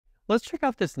Let's check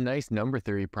out this nice number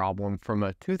theory problem from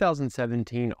a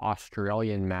 2017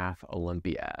 Australian Math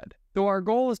Olympiad. So our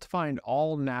goal is to find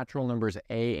all natural numbers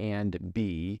a and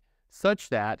b such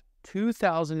that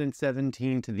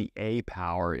 2017 to the a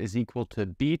power is equal to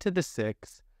b to the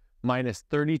 6 minus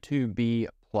 32b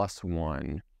plus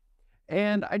 1.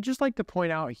 And I'd just like to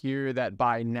point out here that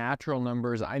by natural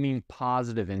numbers, I mean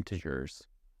positive integers.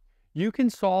 You can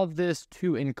solve this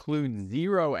to include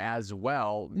 0 as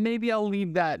well. Maybe I'll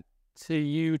leave that to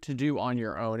you to do on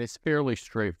your own. It's fairly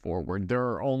straightforward. There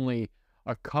are only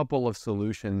a couple of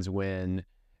solutions when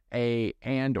a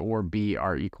and or b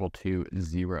are equal to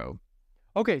 0.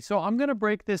 Okay, so I'm going to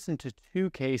break this into two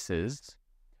cases.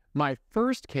 My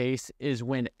first case is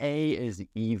when a is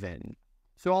even.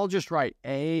 So I'll just write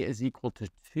a is equal to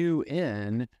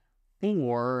 2n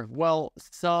for, well,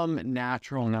 some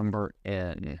natural number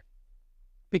n.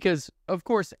 Because, of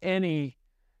course, any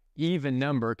even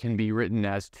number can be written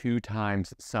as 2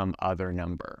 times some other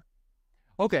number.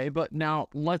 Okay, but now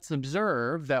let's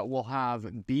observe that we'll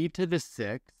have b to the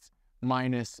 6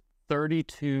 minus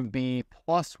 32b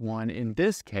plus 1 in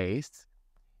this case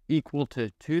equal to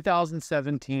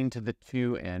 2017 to the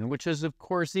 2n, which is, of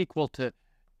course, equal to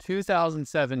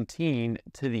 2017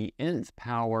 to the nth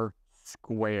power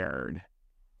squared.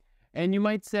 And you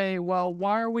might say, well,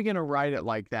 why are we going to write it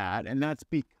like that? And that's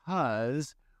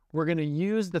because we're going to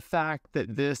use the fact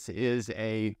that this is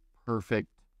a perfect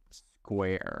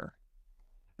square.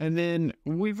 And then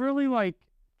we've really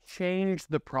changed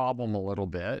the problem a little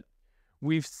bit.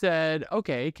 We've said,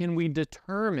 okay, can we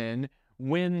determine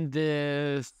when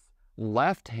this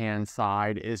left-hand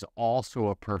side is also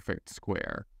a perfect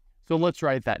square? So let's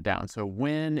write that down. So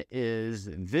when is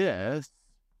this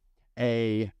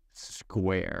a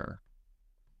square?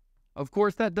 Of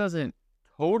course, that doesn't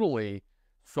totally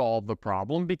solve the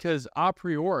problem because a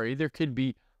priori there could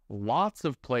be lots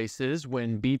of places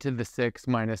when b to the 6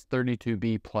 minus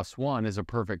 32b plus 1 is a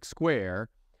perfect square,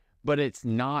 but it's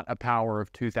not a power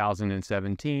of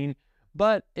 2017,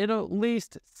 but it at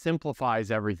least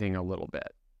simplifies everything a little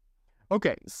bit.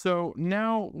 Okay, so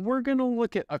now we're going to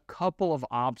look at a couple of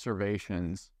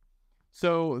observations.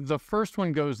 So the first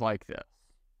one goes like this.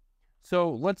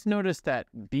 So let's notice that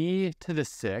b to the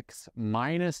 6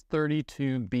 minus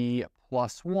 32b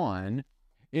plus 1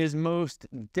 is most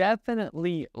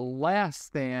definitely less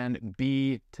than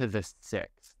b to the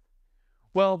 6th.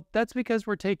 Well, that's because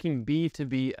we're taking b to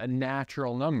be a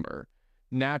natural number.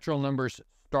 Natural numbers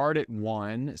start at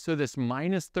 1, so this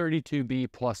minus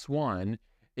 32b plus 1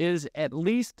 is at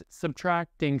least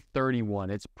subtracting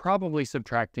 31. It's probably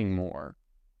subtracting more.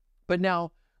 But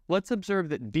now, let's observe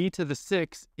that b to the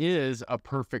 6 is a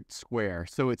perfect square,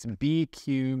 so it's b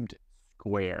cubed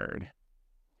squared.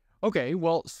 Okay,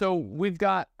 well, so we've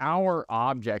got our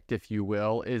object, if you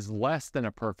will, is less than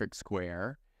a perfect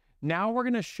square. Now we're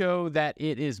going to show that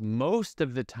it is most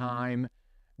of the time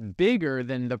bigger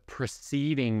than the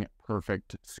preceding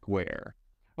perfect square.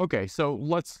 Okay, so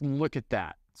let's look at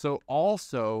that. So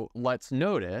also, let's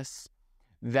notice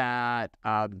that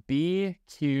b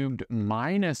cubed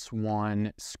minus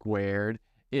 1 squared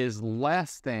is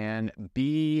less than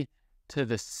b to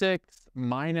the 6th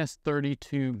minus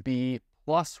 32b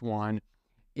plus 1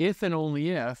 if and only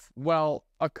if, well,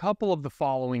 a couple of the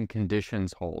following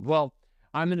conditions hold. Well,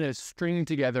 I'm going to string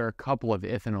together a couple of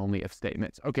if and only if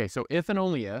statements. Okay, so if and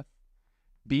only if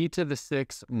b to the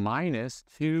 6 minus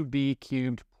 2b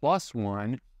cubed plus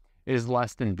 1 is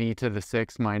less than b to the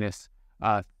 6 minus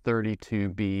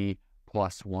 32b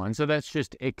plus 1. So that's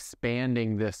just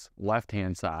expanding this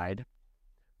left-hand side.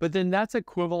 But then that's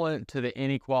equivalent to the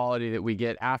inequality that we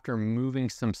get after moving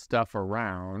some stuff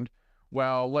around.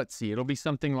 Well, let's see. It'll be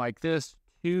something like this.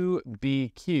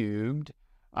 2b cubed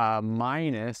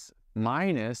minus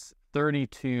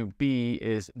 32b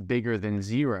is bigger than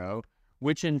 0,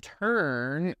 which in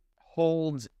turn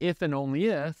holds if and only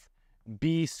if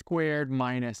b squared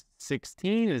minus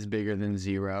 16 is bigger than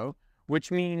 0,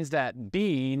 which means that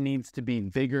b needs to be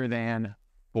bigger than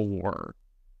 4.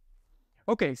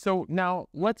 Okay, so now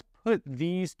let's put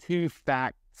these two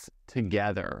facts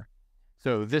together.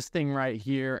 So this thing right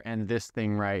here and this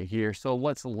thing right here. So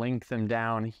let's link them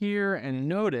down here and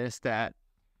notice that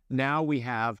now we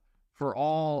have, for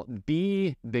all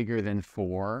b bigger than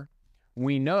 4,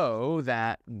 we know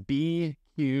that b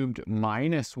cubed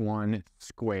minus 1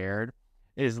 squared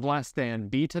is less than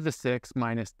b to the 6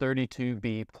 minus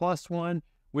 32b plus 1,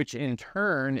 which in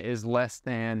turn is less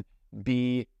than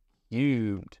b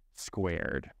cubed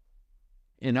squared.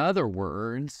 In other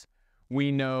words, we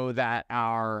know that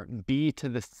our b to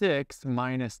the 6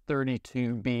 minus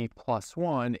 32b plus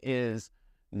 1 is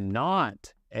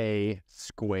not a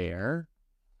square.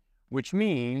 which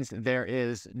means there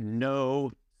is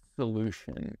no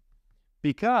solution.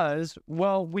 Because,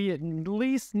 well, we at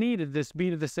least needed this b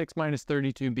to the 6 minus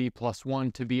 32b plus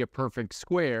 1 to be a perfect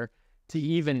square to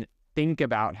even think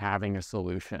about having a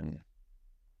solution.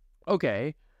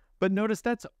 Okay, but notice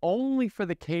that's only for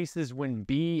the cases when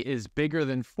b is bigger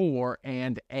than 4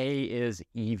 and a is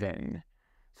even.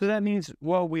 So that means,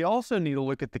 well, we also need to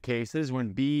look at the cases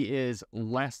when b is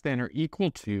less than or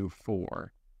equal to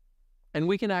 4. And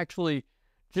we can actually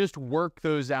just work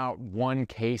those out one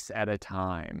case at a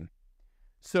time.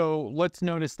 So let's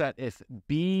notice that if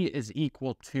b is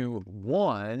equal to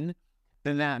 1,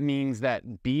 then that means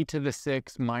that b to the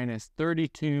 6 minus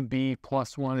 32b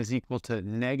plus 1 is equal to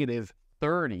negative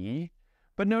 30.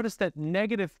 But notice that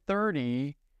negative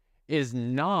 30 is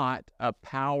not a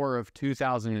power of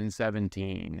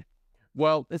 2017.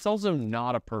 Well, it's also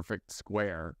not a perfect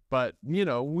square, but,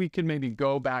 we could maybe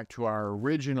go back to our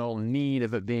original need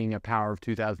of it being a power of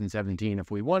 2017 if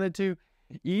we wanted to.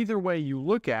 Either way you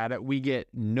look at it, we get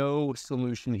no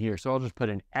solution here. So I'll just put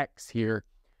an X here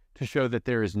to show that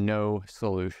there is no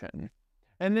solution.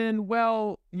 And then,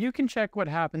 well, you can check what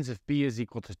happens if b is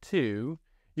equal to 2.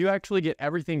 You actually get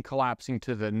everything collapsing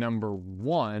to the number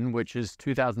 1, which is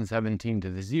 2017 to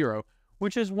the 0,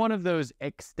 which is one of those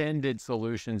extended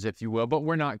solutions, if you will, but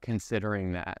we're not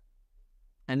considering that.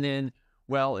 And then,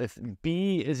 well, if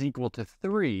b is equal to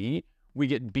 3, we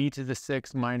get b to the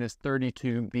 6 minus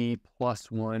 32b plus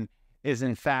 1 is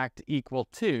in fact equal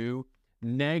to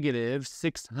negative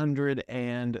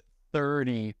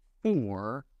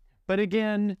 634. But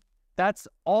again, that's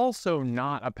also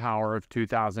not a power of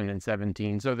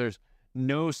 2017, so there's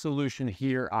no solution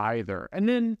here either. And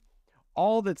then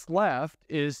all that's left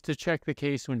is to check the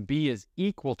case when b is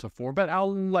equal to 4, but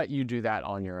I'll let you do that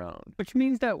on your own. Which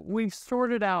means that we've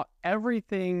sorted out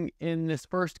everything in this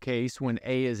first case when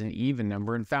a is an even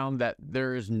number and found that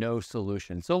there is no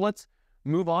solution. So let's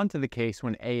move on to the case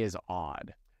when a is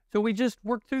odd. So we just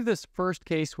worked through this first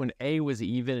case when a was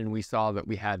even and we saw that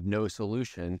we had no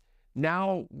solution.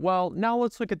 Now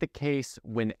let's look at the case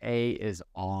when a is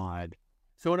odd.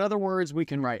 So in other words, we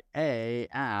can write a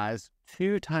as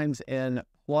 2 times n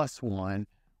plus 1,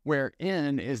 where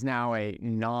n is now a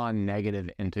non-negative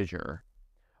integer.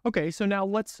 Okay, so now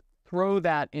let's throw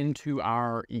that into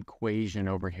our equation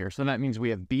over here. So that means we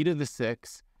have b to the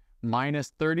 6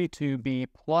 minus 32b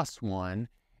plus 1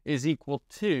 is equal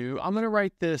to, I'm going to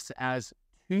write this as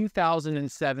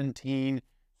 2017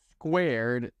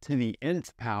 squared to the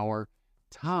nth power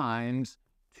times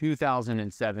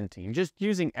 2017, just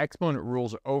using exponent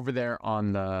rules over there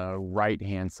on the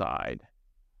right-hand side.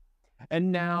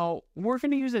 And now we're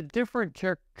going to use a different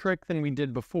trick than we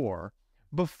did before.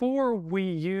 Before we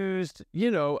used,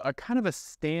 a kind of a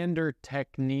standard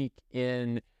technique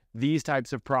in these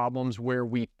types of problems where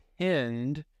we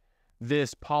pinned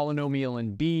this polynomial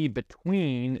in b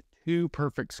between two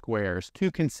perfect squares,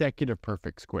 two consecutive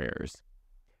perfect squares.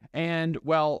 And,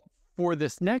 well, for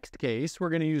this next case, we're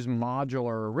going to use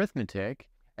modular arithmetic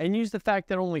and use the fact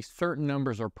that only certain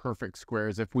numbers are perfect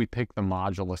squares if we pick the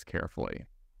modulus carefully.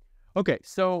 Okay,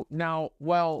 so now,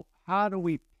 well, how do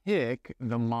we pick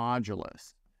the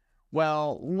modulus?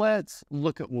 Well, let's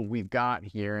look at what we've got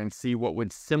here and see what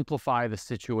would simplify the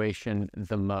situation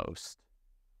the most.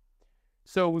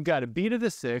 So we've got a b to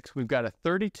the 6, we've got a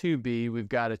 32b, we've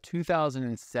got a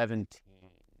 2017.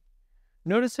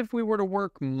 Notice if we were to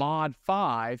work mod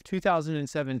 5,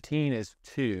 2017 is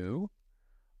 2,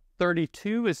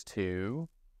 32 is 2,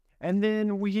 and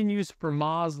then we can use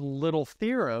Fermat's little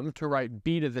theorem to write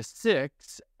b to the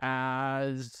 6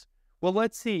 as, well,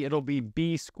 let's see, it'll be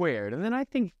b squared. And then I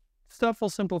think stuff will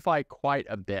simplify quite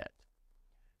a bit.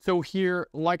 So here,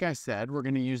 like I said, we're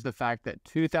going to use the fact that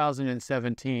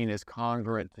 2017 is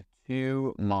congruent to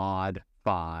 2 mod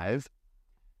 5.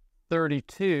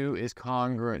 32 is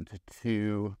congruent to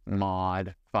 2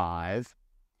 mod 5.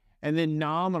 And then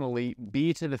nominally,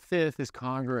 b to the 5th is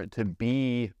congruent to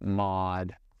b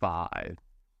mod 5.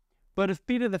 But if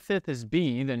b to the 5th is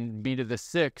b, then b to the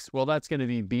 6th, well, that's going to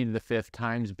be b to the 5th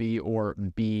times b, or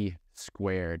b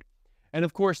squared. And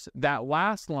of course, that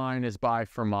last line is by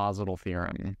Fermat's little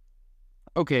theorem.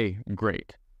 Okay,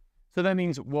 great. So that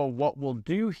means, well, what we'll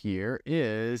do here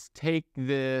is take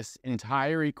this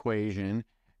entire equation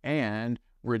and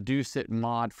reduce it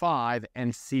mod 5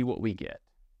 and see what we get.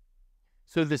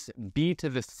 So this b to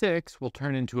the 6 will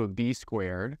turn into a b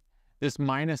squared. This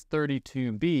minus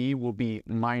 32b will be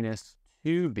minus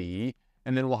 2b,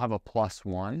 and then we'll have a plus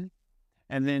 1.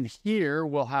 And then here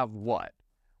we'll have what?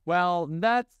 Well,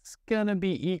 that's going to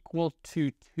be equal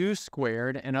to 2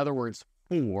 squared, in other words,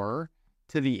 4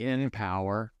 to the n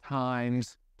power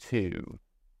times 2.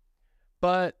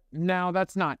 But now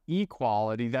that's not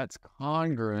equality, that's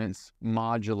congruence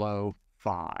modulo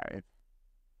 5.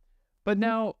 But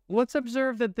now let's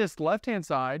observe that this left-hand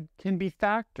side can be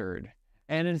factored.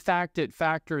 And in fact, it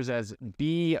factors as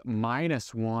b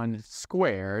minus 1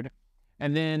 squared.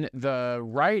 And then the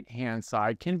right-hand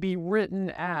side can be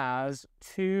written as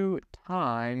 2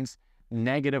 times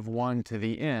negative 1 to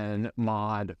the n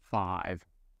mod 5.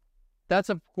 That's,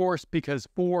 of course, because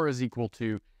 4 is equal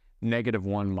to negative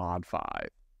 1 mod 5.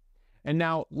 And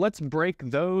now let's break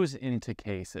those into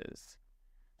cases.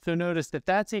 So notice that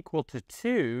that's equal to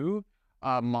 2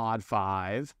 mod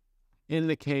 5 in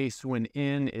the case when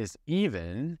n is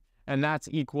even, and that's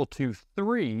equal to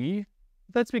 3.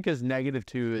 That's because negative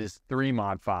 2 is 3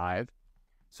 mod 5.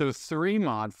 So 3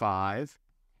 mod 5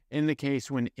 in the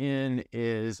case when n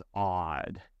is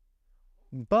odd.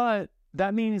 But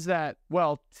that means that,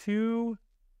 well, 2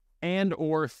 and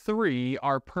or 3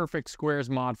 are perfect squares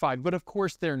mod 5. But of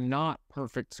course, they're not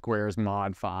perfect squares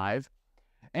mod 5.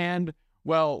 And,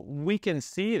 well, we can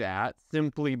see that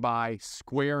simply by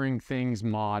squaring things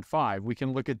mod 5. We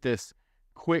can look at this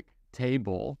quick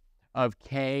table of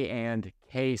k and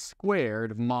k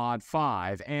squared mod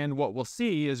 5. And what we'll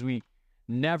see is we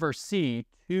never see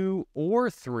 2 or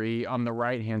 3 on the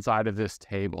right-hand side of this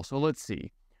table. So let's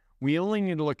see. We only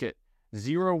need to look at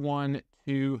 0, 1,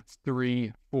 2,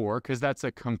 3, 4, because that's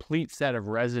a complete set of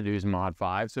residues mod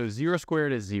 5. So 0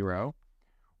 squared is 0,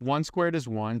 1 squared is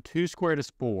 1, 2 squared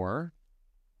is 4,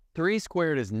 3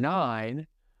 squared is 9,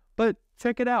 but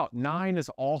check it out, 9 is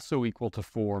also equal to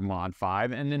 4 mod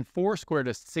 5, and then 4 squared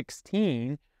is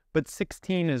 16, but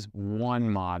 16 is 1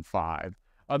 mod 5.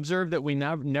 Observe that we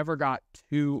never got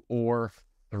 2 or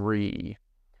 3.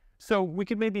 So we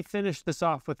could maybe finish this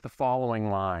off with the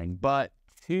following line, but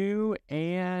 2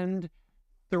 and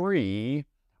 3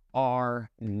 are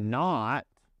not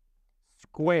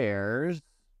squares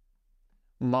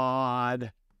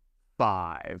mod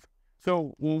 5.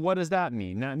 So, well, what does that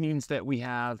mean? That means that we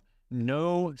have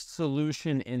no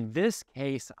solution in this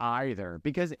case either,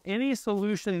 because any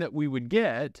solution that we would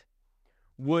get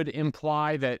would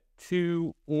imply that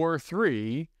 2 or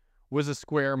 3 was a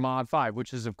square mod 5,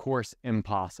 which is, of course,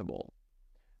 impossible.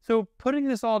 So putting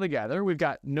this all together, we've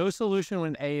got no solution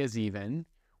when a is even.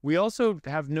 We also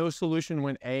have no solution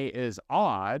when a is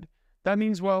odd. That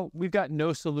means, well, we've got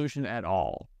no solution at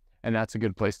all. And that's a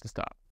good place to stop.